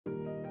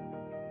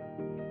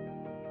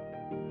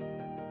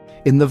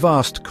In the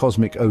vast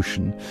cosmic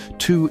ocean,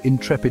 two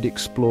intrepid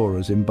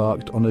explorers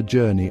embarked on a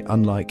journey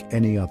unlike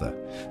any other.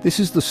 This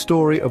is the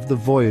story of the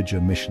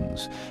Voyager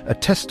missions, a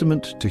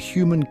testament to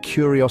human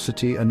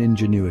curiosity and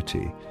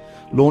ingenuity.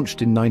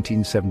 Launched in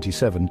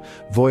 1977,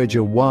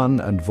 Voyager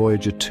 1 and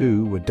Voyager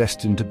 2 were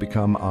destined to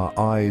become our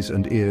eyes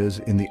and ears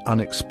in the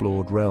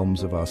unexplored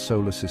realms of our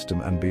solar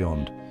system and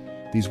beyond.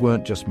 These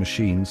weren't just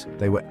machines,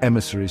 they were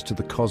emissaries to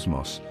the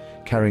cosmos,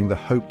 carrying the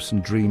hopes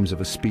and dreams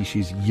of a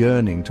species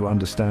yearning to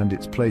understand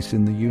its place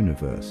in the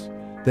universe.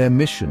 Their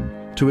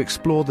mission, to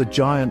explore the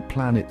giant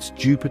planets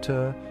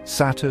Jupiter,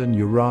 Saturn,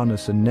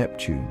 Uranus and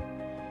Neptune.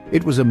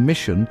 It was a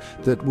mission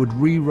that would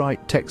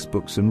rewrite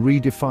textbooks and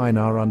redefine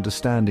our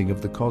understanding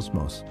of the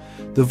cosmos.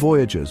 The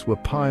Voyagers were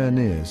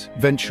pioneers,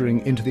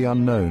 venturing into the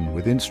unknown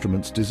with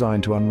instruments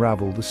designed to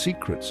unravel the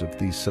secrets of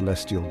these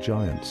celestial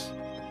giants.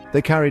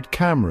 They carried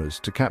cameras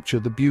to capture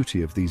the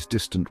beauty of these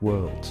distant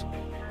worlds.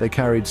 They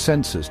carried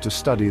sensors to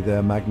study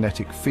their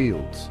magnetic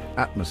fields,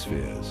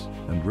 atmospheres,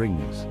 and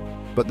rings.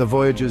 But the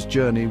Voyager's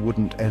journey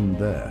wouldn't end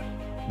there.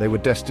 They were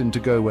destined to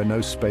go where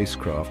no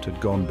spacecraft had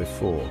gone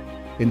before,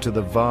 into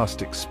the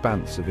vast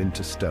expanse of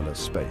interstellar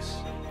space.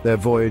 Their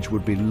voyage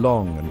would be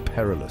long and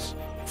perilous,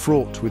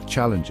 fraught with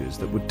challenges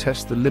that would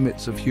test the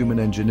limits of human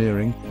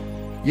engineering.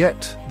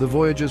 Yet, the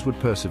Voyagers would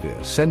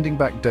persevere, sending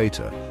back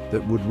data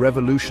that would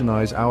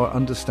revolutionize our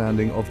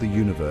understanding of the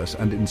universe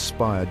and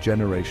inspire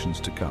generations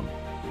to come.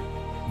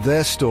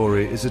 Their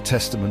story is a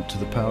testament to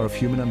the power of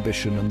human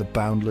ambition and the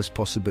boundless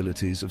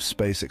possibilities of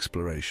space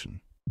exploration.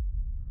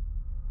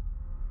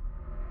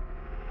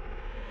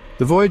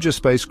 The Voyager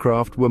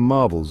spacecraft were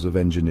marvels of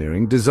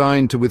engineering,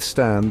 designed to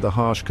withstand the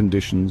harsh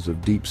conditions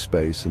of deep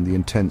space and the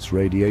intense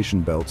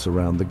radiation belts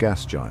around the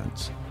gas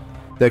giants.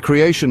 Their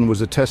creation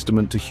was a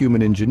testament to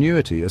human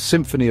ingenuity, a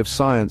symphony of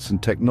science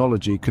and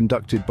technology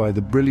conducted by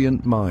the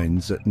brilliant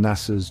minds at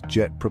NASA's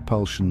Jet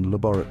Propulsion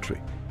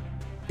Laboratory.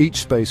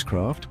 Each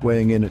spacecraft,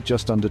 weighing in at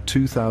just under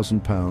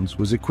 2,000 pounds,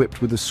 was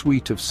equipped with a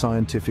suite of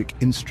scientific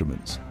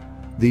instruments.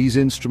 These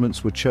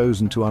instruments were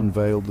chosen to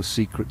unveil the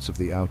secrets of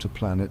the outer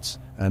planets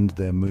and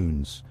their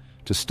moons,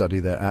 to study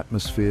their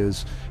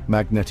atmospheres,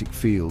 magnetic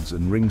fields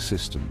and ring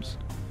systems.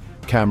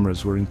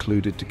 Cameras were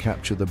included to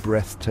capture the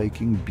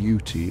breathtaking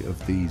beauty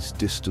of these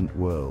distant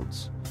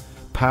worlds.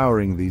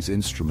 Powering these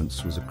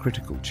instruments was a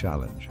critical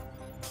challenge.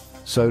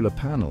 Solar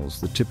panels,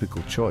 the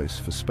typical choice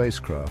for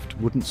spacecraft,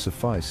 wouldn't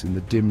suffice in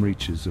the dim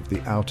reaches of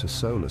the outer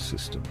solar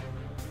system.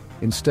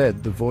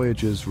 Instead, the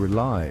Voyagers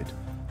relied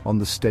on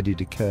the steady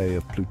decay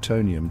of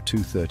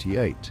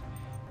plutonium-238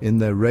 in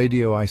their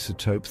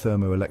radioisotope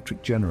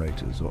thermoelectric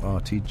generators, or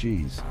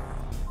RTGs.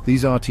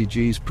 These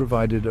RTGs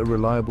provided a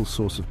reliable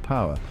source of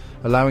power,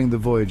 allowing the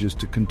Voyagers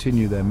to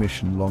continue their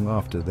mission long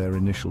after their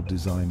initial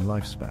design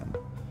lifespan.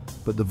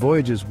 But the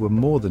Voyagers were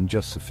more than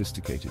just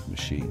sophisticated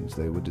machines.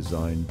 They were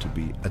designed to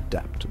be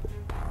adaptable.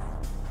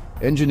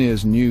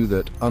 Engineers knew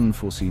that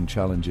unforeseen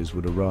challenges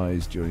would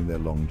arise during their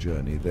long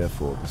journey.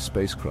 Therefore, the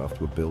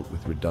spacecraft were built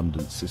with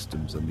redundant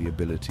systems and the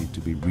ability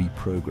to be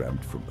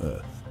reprogrammed from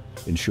Earth,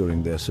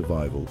 ensuring their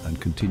survival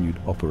and continued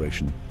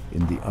operation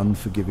in the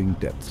unforgiving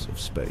depths of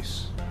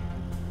space.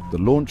 The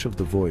launch of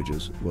the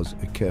Voyagers was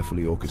a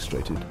carefully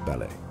orchestrated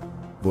ballet.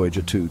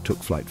 Voyager 2 took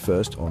flight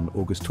first on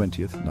August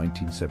 20th,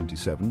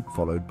 1977,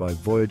 followed by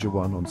Voyager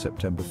 1 on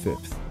September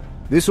 5th.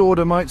 This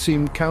order might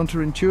seem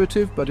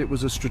counterintuitive, but it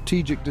was a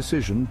strategic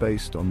decision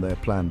based on their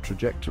planned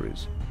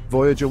trajectories.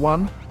 Voyager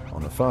 1,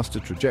 on a faster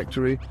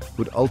trajectory,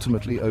 would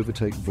ultimately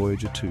overtake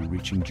Voyager 2,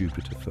 reaching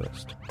Jupiter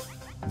first.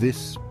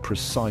 This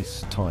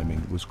precise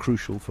timing was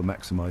crucial for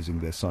maximizing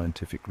their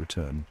scientific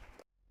return.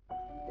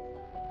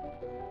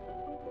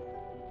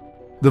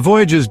 The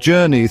Voyager's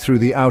journey through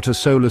the outer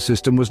solar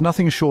system was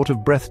nothing short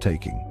of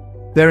breathtaking.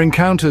 Their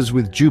encounters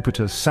with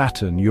Jupiter,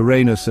 Saturn,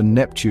 Uranus and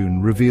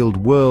Neptune revealed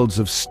worlds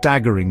of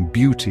staggering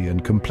beauty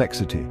and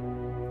complexity.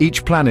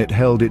 Each planet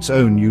held its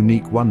own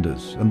unique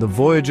wonders, and the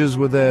Voyagers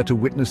were there to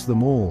witness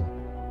them all.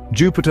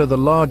 Jupiter, the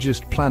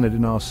largest planet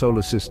in our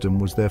solar system,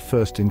 was their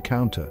first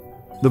encounter.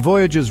 The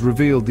Voyagers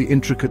revealed the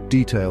intricate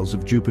details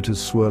of Jupiter's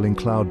swirling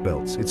cloud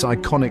belts, its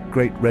iconic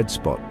Great Red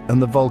Spot,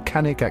 and the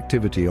volcanic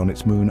activity on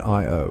its moon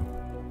Io.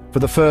 For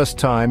the first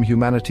time,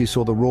 humanity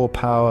saw the raw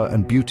power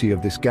and beauty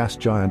of this gas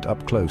giant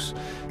up close.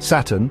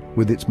 Saturn,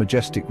 with its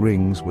majestic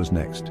rings, was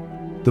next.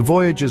 The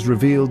Voyagers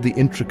revealed the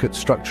intricate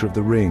structure of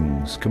the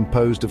rings,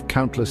 composed of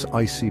countless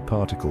icy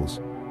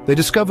particles. They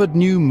discovered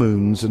new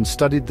moons and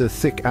studied the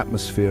thick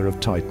atmosphere of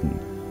Titan,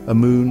 a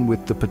moon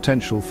with the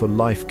potential for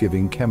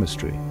life-giving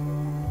chemistry.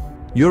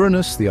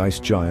 Uranus, the ice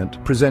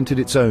giant, presented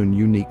its own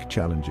unique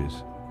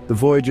challenges. The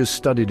Voyagers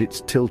studied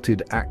its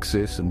tilted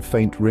axis and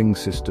faint ring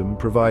system,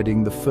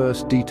 providing the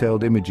first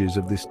detailed images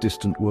of this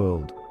distant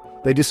world.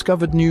 They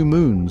discovered new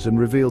moons and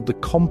revealed the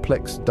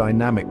complex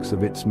dynamics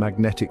of its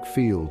magnetic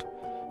field.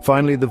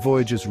 Finally, the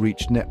Voyagers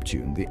reached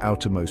Neptune, the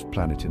outermost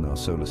planet in our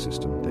solar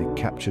system. They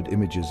captured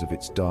images of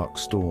its dark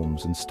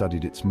storms and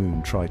studied its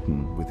moon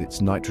Triton with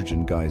its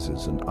nitrogen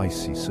geysers and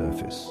icy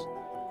surface.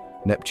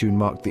 Neptune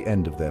marked the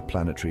end of their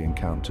planetary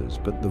encounters,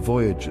 but the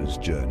Voyager's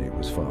journey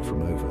was far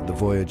from over. The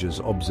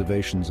Voyager's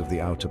observations of the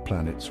outer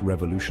planets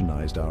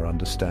revolutionized our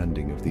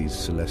understanding of these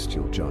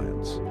celestial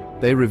giants.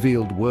 They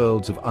revealed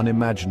worlds of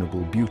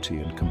unimaginable beauty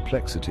and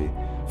complexity,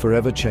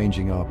 forever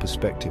changing our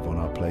perspective on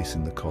our place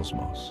in the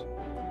cosmos.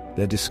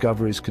 Their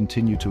discoveries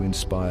continue to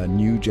inspire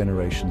new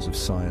generations of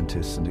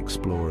scientists and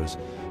explorers,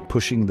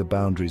 pushing the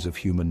boundaries of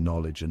human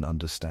knowledge and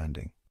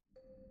understanding.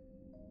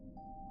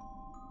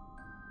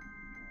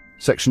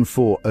 Section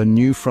 4. A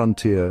new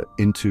frontier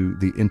into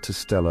the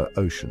interstellar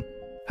ocean.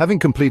 Having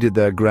completed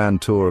their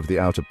grand tour of the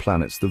outer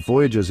planets, the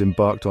Voyagers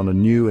embarked on a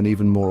new and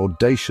even more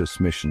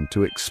audacious mission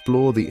to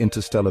explore the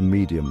interstellar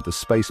medium, the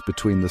space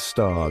between the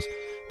stars.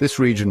 This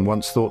region,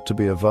 once thought to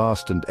be a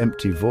vast and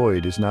empty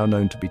void, is now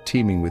known to be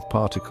teeming with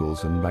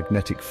particles and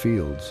magnetic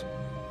fields.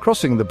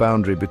 Crossing the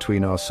boundary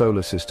between our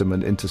solar system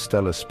and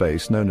interstellar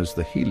space, known as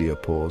the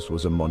heliopause,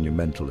 was a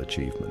monumental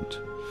achievement.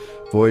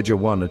 Voyager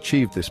 1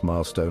 achieved this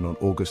milestone on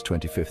August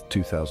 25,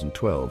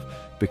 2012,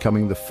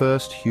 becoming the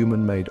first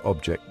human-made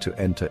object to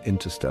enter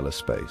interstellar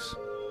space.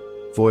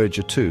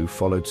 Voyager 2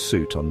 followed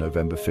suit on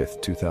November 5,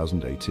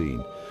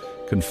 2018,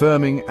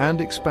 confirming and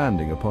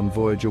expanding upon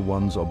Voyager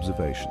 1's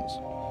observations.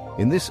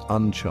 In this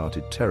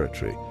uncharted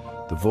territory,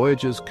 the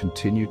Voyagers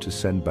continue to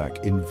send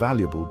back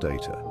invaluable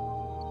data.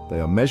 They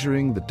are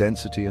measuring the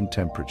density and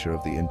temperature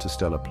of the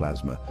interstellar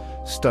plasma,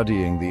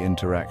 studying the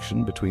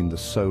interaction between the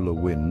solar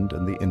wind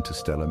and the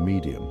interstellar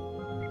medium.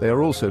 They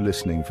are also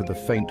listening for the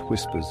faint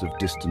whispers of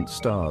distant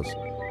stars,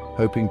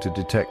 hoping to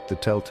detect the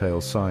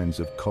telltale signs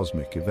of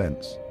cosmic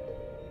events.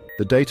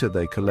 The data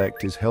they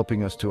collect is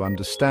helping us to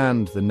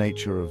understand the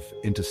nature of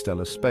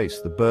interstellar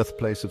space, the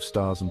birthplace of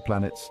stars and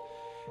planets.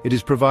 It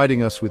is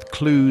providing us with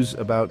clues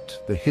about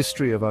the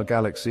history of our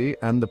galaxy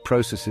and the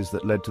processes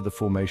that led to the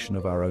formation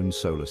of our own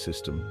solar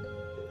system.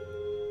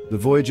 The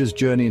Voyager's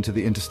journey into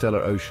the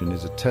interstellar ocean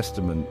is a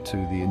testament to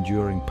the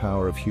enduring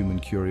power of human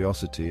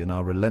curiosity and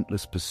our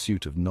relentless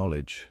pursuit of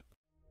knowledge.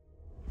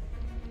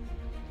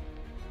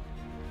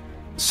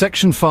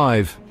 Section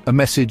 5. A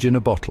message in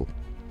a bottle.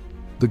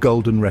 The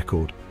Golden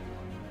Record.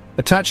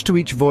 Attached to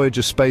each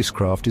Voyager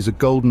spacecraft is a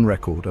golden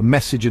record, a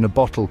message in a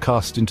bottle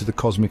cast into the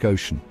cosmic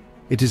ocean.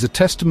 It is a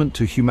testament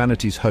to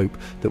humanity's hope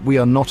that we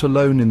are not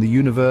alone in the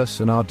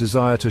universe and our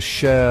desire to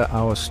share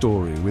our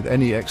story with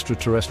any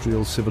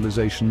extraterrestrial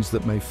civilizations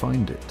that may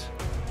find it.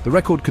 The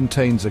record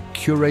contains a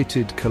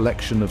curated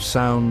collection of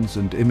sounds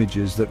and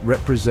images that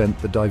represent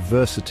the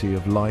diversity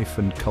of life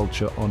and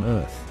culture on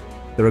Earth.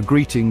 There are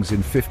greetings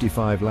in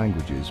 55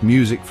 languages,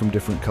 music from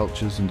different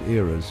cultures and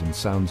eras, and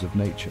sounds of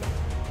nature.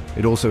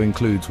 It also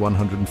includes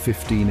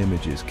 115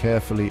 images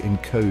carefully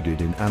encoded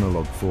in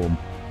analog form,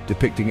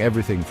 depicting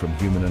everything from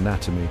human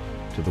anatomy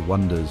to the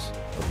wonders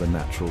of the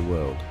natural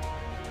world.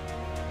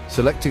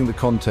 Selecting the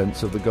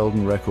contents of the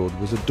Golden Record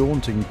was a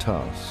daunting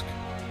task,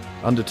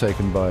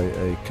 undertaken by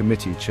a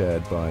committee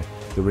chaired by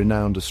the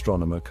renowned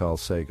astronomer Carl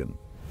Sagan.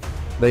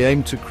 They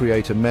aimed to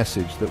create a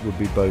message that would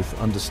be both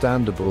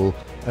understandable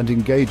and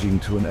engaging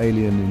to an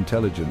alien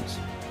intelligence,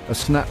 a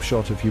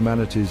snapshot of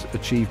humanity's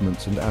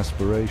achievements and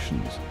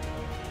aspirations.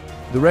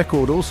 The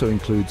record also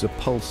includes a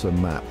pulsar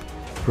map,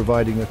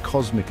 providing a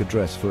cosmic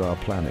address for our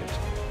planet.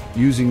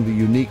 Using the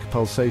unique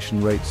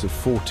pulsation rates of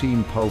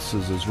 14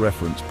 pulsars as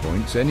reference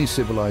points, any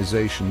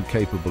civilization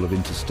capable of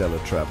interstellar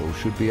travel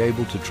should be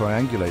able to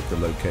triangulate the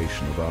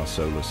location of our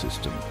solar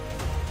system.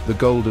 The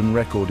Golden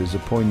Record is a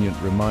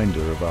poignant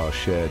reminder of our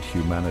shared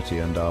humanity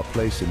and our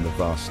place in the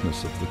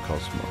vastness of the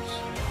cosmos.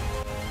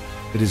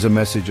 It is a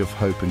message of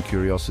hope and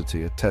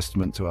curiosity, a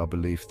testament to our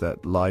belief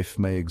that life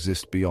may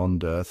exist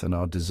beyond Earth and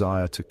our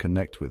desire to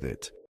connect with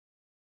it.